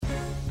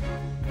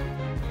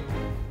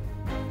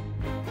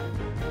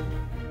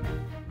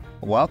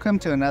Welcome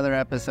to another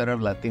episode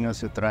of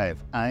Latinos Who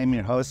Thrive. I am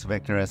your host,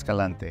 Victor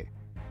Escalante.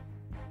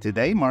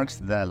 Today marks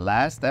the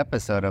last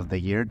episode of the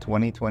year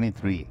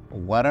 2023.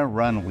 What a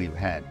run we've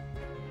had.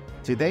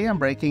 Today I'm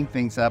breaking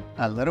things up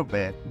a little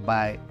bit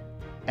by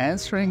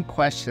answering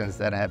questions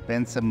that have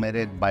been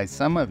submitted by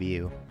some of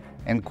you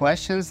and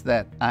questions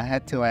that I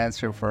had to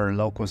answer for a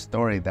local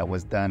story that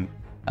was done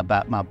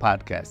about my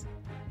podcast.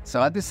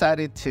 So I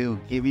decided to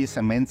give you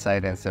some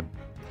insight and some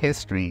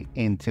history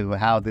into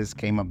how this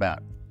came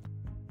about.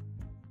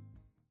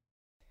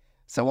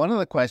 So one of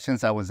the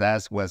questions I was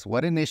asked was,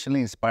 what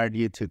initially inspired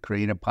you to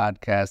create a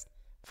podcast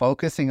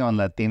focusing on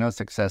Latino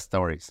success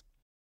stories?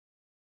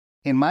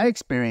 In my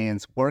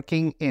experience,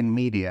 working in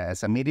media,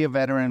 as a media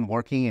veteran,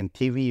 working in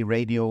TV,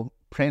 radio,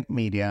 print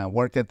media, I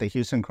worked at the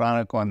Houston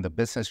Chronicle and the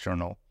Business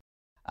Journal,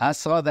 I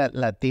saw that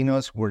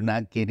Latinos were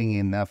not getting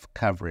enough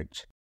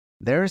coverage.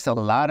 There's a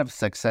lot of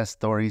success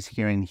stories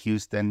here in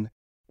Houston,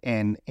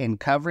 and in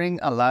covering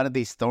a lot of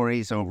these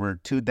stories over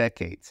 2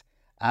 decades,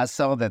 I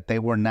saw that they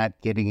were not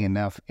getting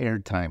enough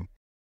airtime.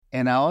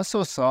 And I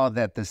also saw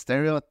that the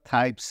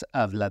stereotypes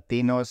of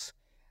Latinos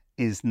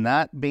is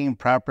not being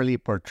properly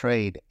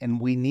portrayed, and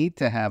we need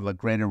to have a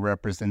greater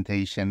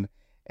representation.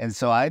 And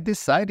so I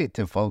decided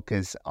to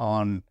focus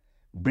on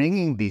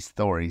bringing these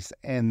stories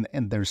and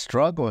their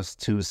struggles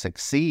to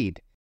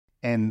succeed,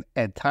 and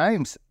at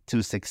times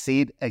to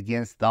succeed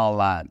against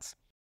all odds.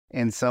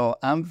 And so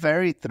I'm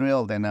very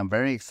thrilled and I'm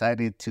very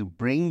excited to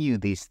bring you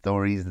these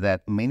stories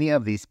that many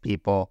of these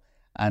people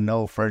I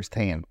know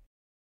firsthand.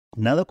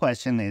 Another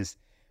question is,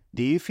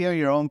 do you feel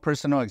your own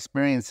personal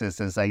experiences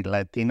as a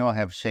Latino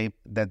have shaped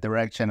the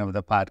direction of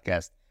the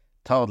podcast?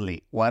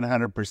 Totally,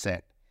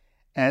 100%.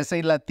 As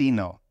a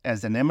Latino,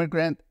 as an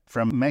immigrant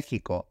from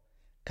Mexico,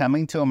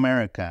 coming to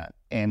America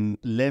and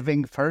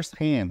living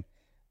firsthand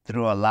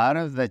through a lot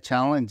of the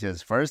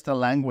challenges, first the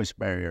language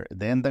barrier,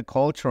 then the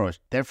cultural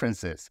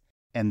differences,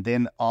 and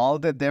then all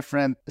the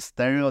different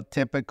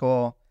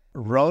stereotypical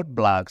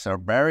roadblocks or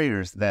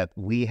barriers that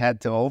we had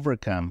to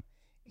overcome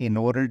in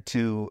order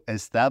to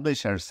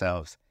establish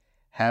ourselves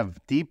have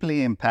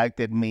deeply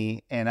impacted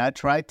me. And I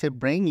try to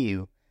bring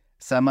you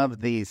some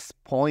of these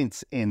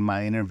points in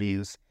my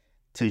interviews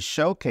to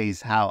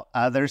showcase how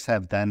others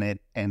have done it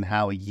and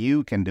how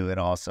you can do it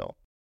also.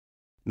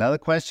 Another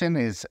question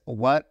is,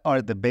 what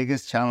are the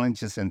biggest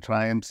challenges and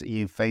triumphs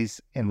you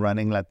face in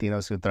running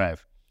Latinos Who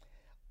Thrive?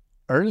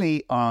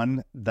 Early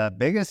on, the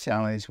biggest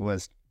challenge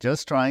was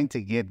just trying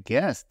to get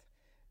guests,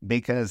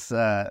 because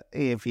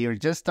if you're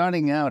just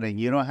starting out and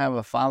you don't have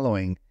a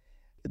following,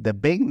 the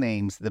big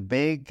names, the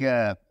big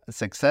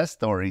success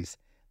stories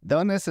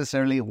don't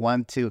necessarily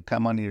want to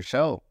come on your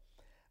show.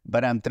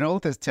 But I'm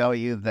thrilled to tell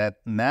you that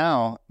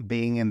now,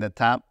 being in the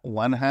top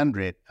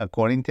 100,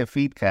 according to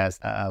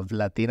Feedcast of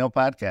Latino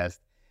podcasts,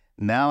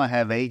 now I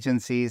have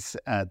agencies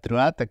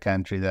throughout the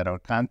country that are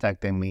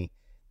contacting me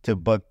to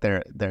book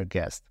their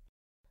guests.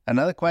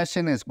 Another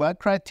question is, what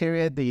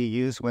criteria do you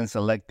use when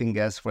selecting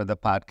guests for the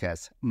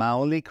podcast? My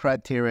only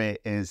criteria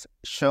is,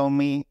 show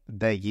me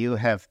that you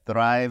have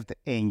thrived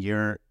in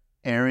your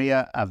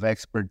area of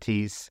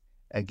expertise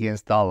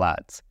against all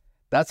odds.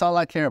 That's all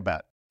I care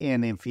about.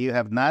 And if you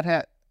have not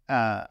had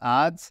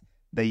odds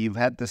that you've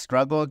had to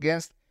struggle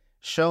against,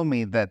 show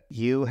me that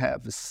you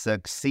have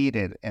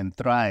succeeded and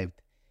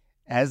thrived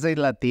as a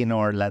Latino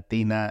or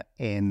Latina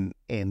in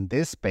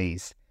this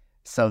space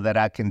so that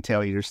I can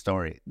tell your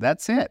story.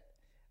 That's it.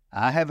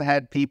 I have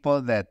had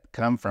people that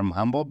come from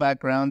humble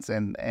backgrounds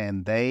and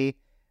they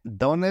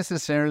don't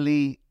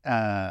necessarily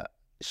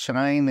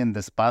shine in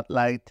the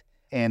spotlight,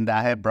 and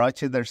I have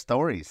brought you their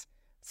stories.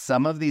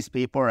 Some of these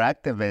people are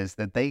activists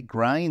that they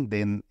grind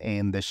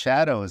in the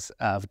shadows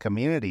of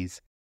communities,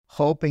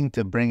 hoping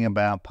to bring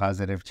about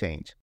positive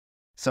change.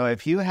 So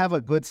if you have a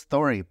good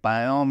story,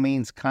 by all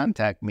means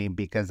contact me,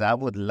 because I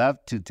would love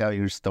to tell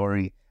your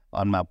story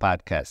on my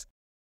podcast.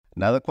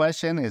 Another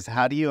question is,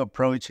 how do you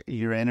approach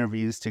your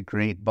interviews to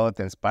create both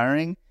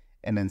inspiring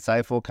and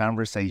insightful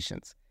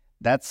conversations?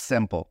 That's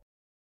simple.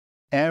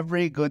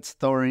 Every good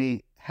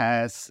story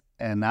has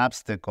an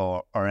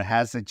obstacle or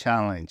has a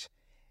challenge,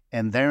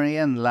 and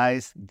therein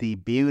lies the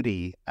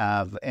beauty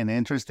of an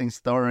interesting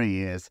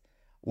story is,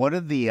 what are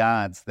the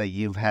odds that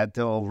you've had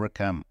to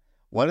overcome?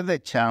 What are the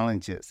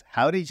challenges?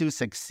 How did you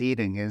succeed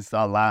against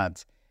all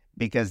odds?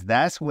 Because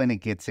that's when it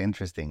gets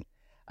interesting.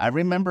 I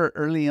remember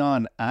early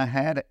on, I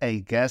had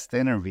a guest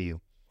interview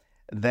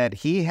that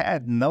he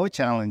had no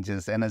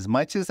challenges. And as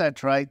much as I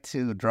tried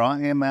to draw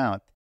him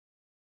out,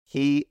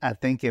 he, I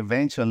think,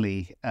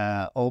 eventually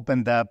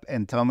opened up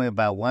and told me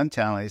about one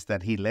challenge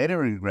that he later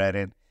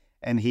regretted.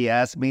 And he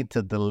asked me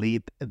to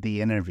delete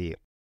the interview.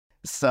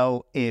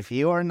 So if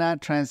you are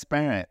not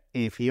transparent,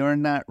 if you're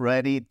not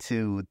ready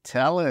to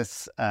tell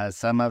us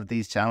some of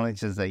these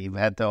challenges that you've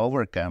had to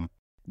overcome,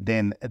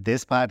 then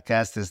this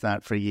podcast is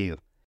not for you.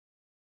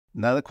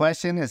 Another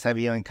question is, have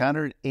you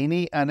encountered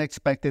any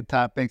unexpected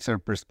topics or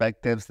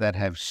perspectives that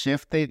have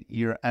shifted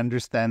your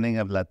understanding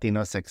of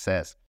Latino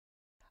success?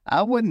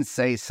 I wouldn't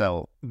say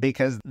so,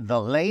 because the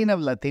lane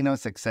of Latino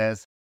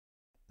success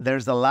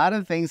there's a lot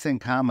of things in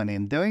common.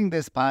 In doing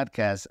this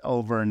podcast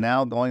over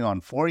now going on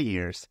 4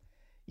 years,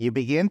 you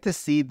begin to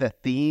see the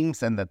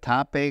themes and the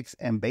topics,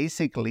 and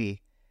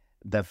basically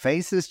the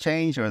faces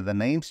change or the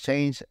names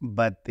change,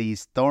 but the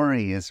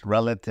story is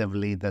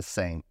relatively the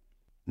same.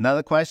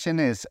 Another question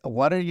is,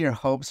 what are your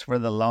hopes for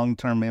the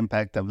long-term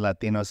impact of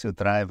Latinos Who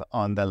Thrive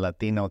on the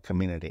Latino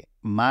community?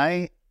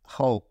 My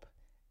hope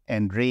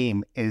and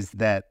dream is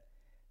that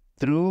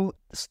through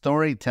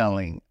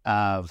storytelling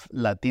of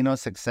Latino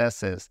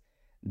successes,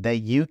 that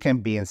you can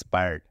be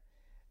inspired,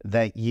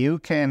 that you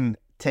can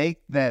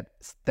take that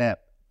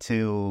step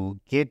to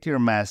get your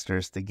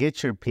master's, to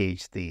get your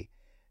PhD,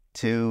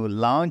 to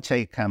launch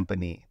a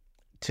company,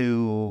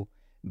 to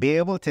be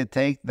able to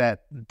take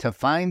that, to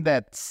find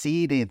that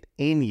seed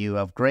in you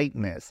of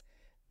greatness,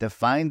 to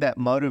find that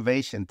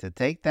motivation, to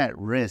take that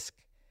risk,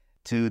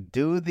 to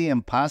do the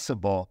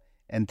impossible,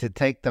 and to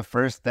take the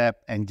first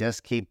step and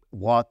just keep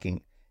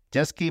walking.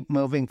 Just keep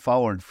moving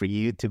forward for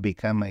you to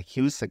become a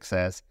huge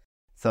success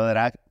so that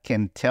I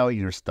can tell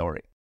your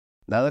story.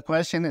 The other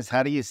question is,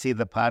 how do you see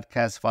the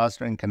podcast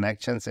fostering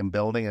connections and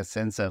building a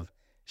sense of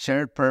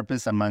shared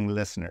purpose among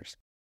listeners?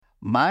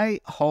 My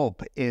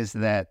hope is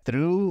that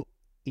through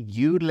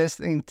you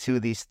listening to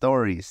these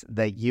stories,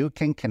 that you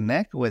can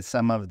connect with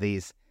some of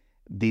these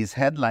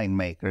headline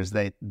makers,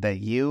 that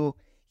you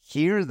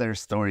hear their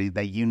story,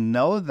 that you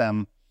know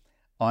them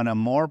on a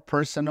more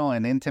personal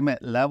and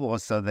intimate level,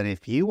 so that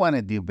if you want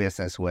to do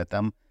business with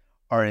them,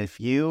 or if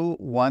you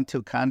want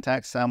to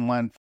contact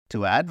someone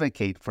to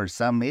advocate for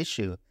some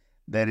issue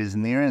that is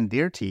near and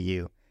dear to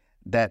you,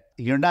 that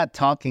you're not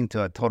talking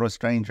to a total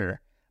stranger,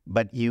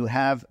 but you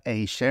have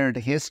a shared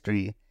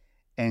history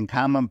and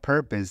common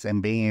purpose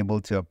in being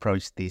able to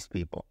approach these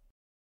people.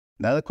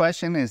 Another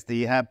question is, do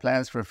you have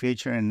plans for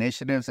future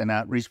initiatives and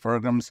outreach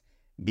programs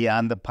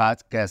beyond the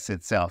podcast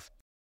itself?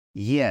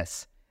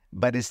 Yes,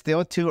 but it's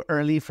still too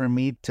early for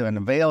me to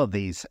unveil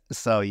these,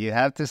 so you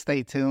have to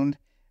stay tuned,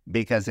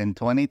 because in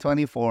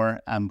 2024,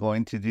 I'm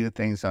going to do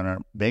things on a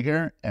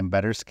bigger and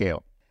better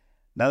scale.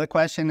 Another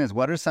question is,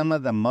 what are some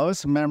of the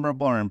most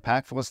memorable or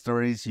impactful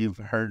stories you've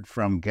heard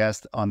from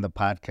guests on the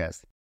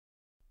podcast?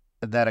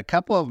 That a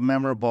couple of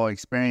memorable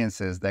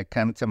experiences that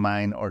come to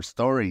mind, or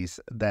stories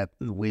that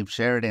we've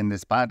shared in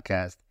this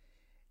podcast,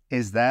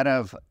 is that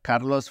of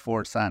Carlos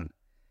Forzan.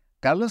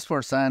 Carlos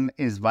Forzan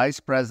is vice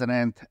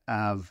president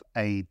of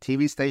a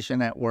TV station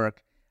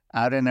network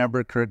out in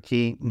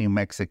Albuquerque, New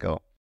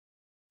Mexico.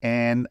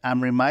 And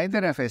I'm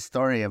reminded of his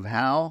story of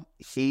how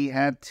he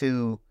had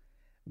to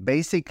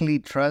basically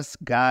trust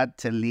God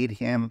to lead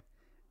him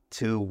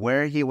to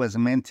where he was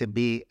meant to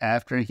be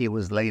after he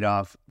was laid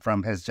off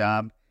from his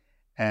job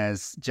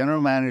as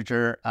general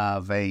manager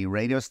of a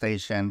radio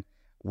station,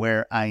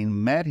 where I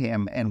met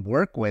him and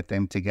worked with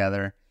him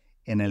together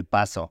in El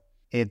Paso.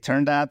 It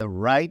turned out the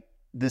right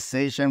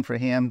decision for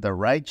him. The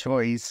right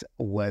choice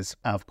was,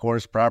 of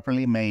course,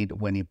 properly made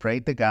when he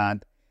prayed to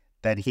God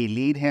that he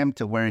lead him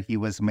to where he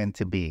was meant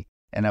to be.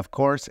 And of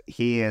course,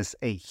 he is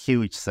a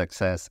huge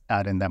success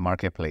out in that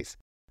marketplace.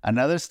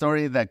 Another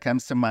story that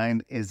comes to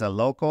mind is a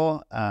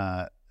local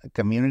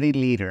community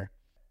leader.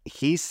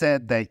 He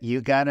said that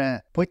you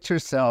gotta put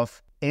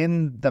yourself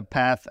in the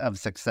path of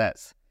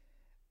success.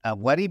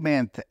 What he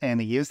meant, and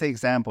he used the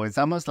example, it's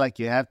almost like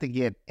you have to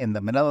get in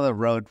the middle of the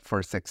road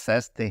for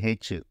success to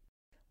hit you.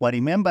 What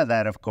he meant by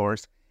that, of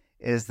course,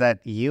 is that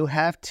you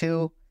have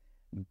to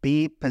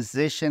be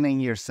positioning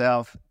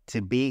yourself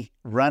to be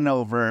run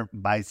over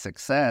by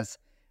success,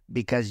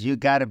 because you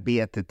got to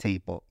be at the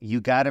table. You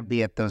got to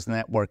be at those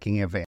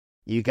networking events.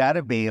 You got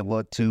to be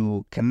able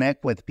to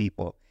connect with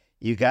people.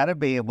 You got to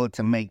be able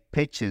to make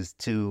pitches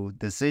to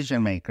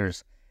decision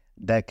makers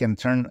that can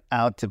turn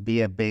out to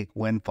be a big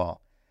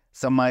windfall.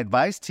 So my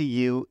advice to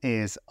you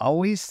is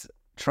always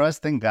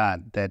trust in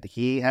God that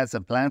He has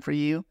a plan for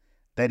you,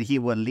 that He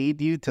will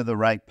lead you to the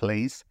right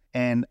place,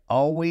 and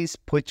always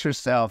put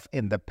yourself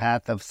in the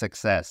path of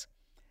success.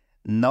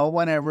 No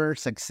one ever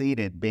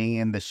succeeded being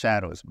in the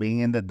shadows, being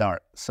in the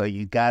dark. So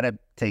you got to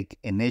take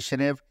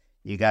initiative.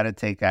 You got to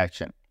take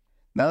action.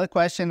 Another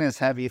question is,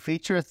 have you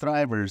featured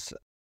thrivers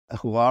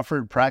who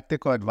offered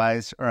practical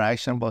advice or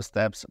actionable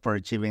steps for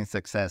achieving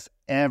success?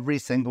 Every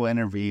single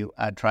interview,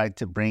 I tried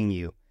to bring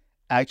you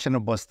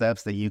actionable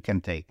steps that you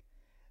can take,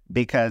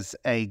 because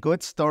a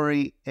good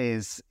story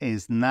is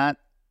not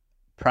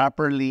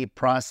properly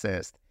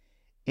processed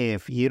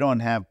if you don't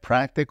have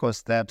practical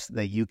steps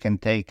that you can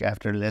take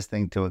after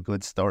listening to a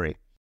good story.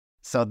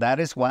 So that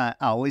is why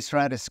I always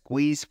try to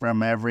squeeze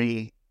from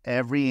every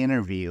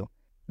interview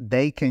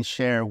they can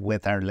share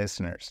with our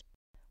listeners.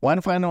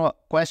 One final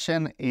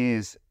question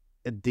is,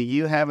 do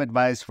you have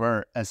advice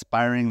for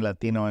aspiring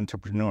Latino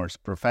entrepreneurs,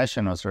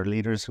 professionals, or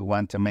leaders who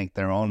want to make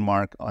their own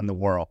mark on the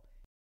world?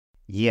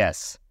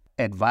 Yes.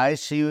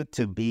 Advise you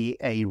to be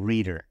a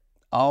reader.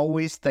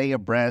 Always stay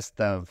abreast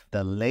of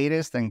the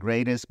latest and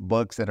greatest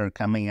books that are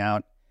coming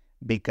out,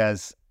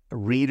 because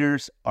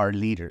readers are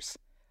leaders.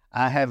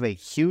 I have a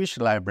huge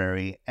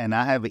library, and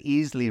I have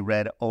easily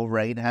read over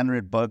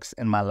 800 books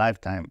in my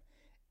lifetime.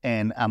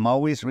 And I'm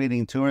always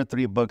reading 2 or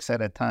 3 books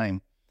at a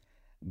time.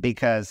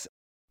 because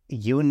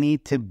you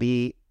need to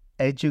be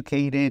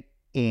educated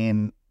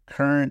in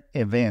current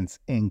events,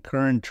 in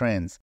current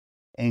trends,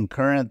 in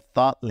current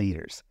thought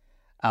leaders.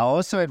 I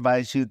also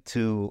advise you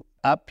to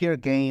up your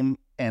game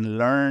and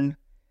learn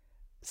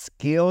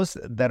skills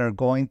that are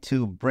going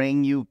to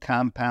bring you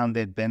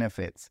compounded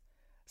benefits,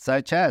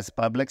 such as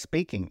public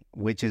speaking,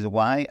 which is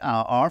why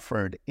I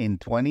offered in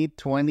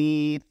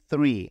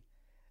 2023.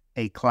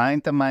 A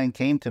client of mine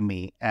came to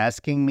me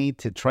asking me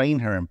to train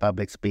her in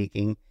public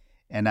speaking,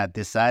 and I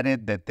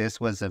decided that this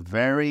was a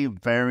very,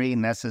 very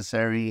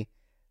necessary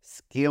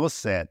skill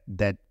set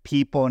that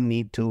people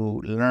need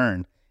to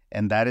learn.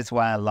 And that is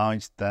why I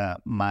launched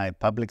my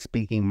public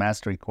speaking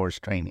mastery course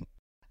training.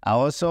 I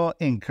also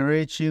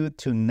encourage you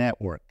to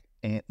network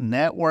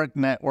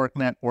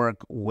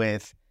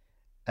with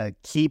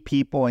key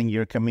people in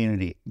your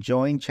community.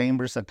 Join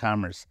chambers of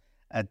commerce.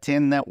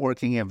 Attend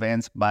networking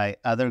events by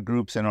other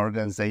groups and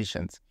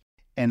organizations.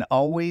 And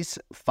always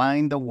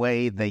find a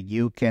way that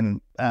you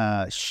can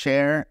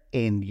share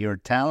in your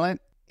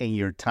talent, in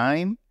your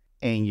time,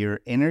 and your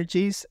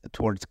energies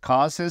towards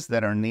causes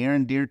that are near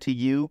and dear to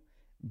you,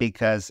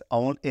 because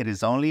it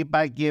is only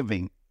by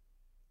giving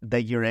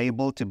that you're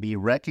able to be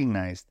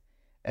recognized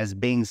as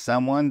being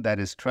someone that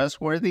is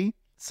trustworthy,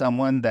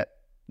 someone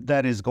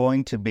that is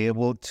going to be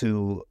able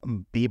to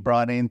be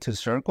brought into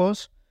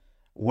circles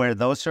where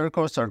those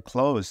circles are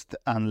closed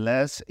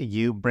unless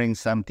you bring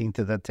something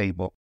to the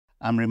table.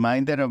 I'm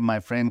reminded of my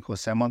friend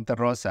Jose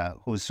Monterrosa,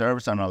 who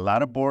serves on a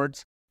lot of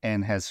boards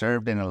and has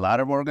served in a lot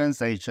of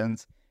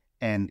organizations,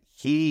 and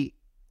he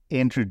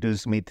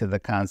introduced me to the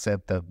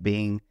concept of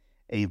being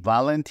a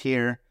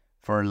volunteer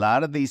for a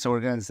lot of these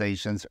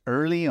organizations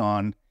early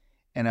on.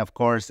 And of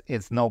course,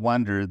 it's no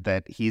wonder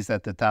that he's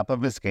at the top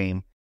of his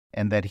game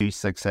and that he's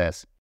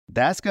success.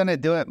 That's going to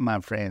do it, my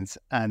friends.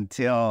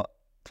 Until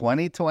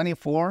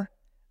 2024,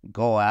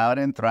 go out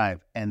and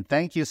thrive. And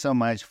thank you so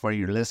much for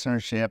your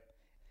listenership.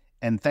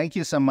 And thank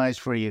you so much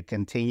for your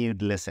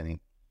continued listening.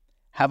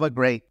 Have a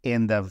great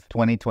end of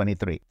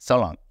 2023. So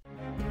long.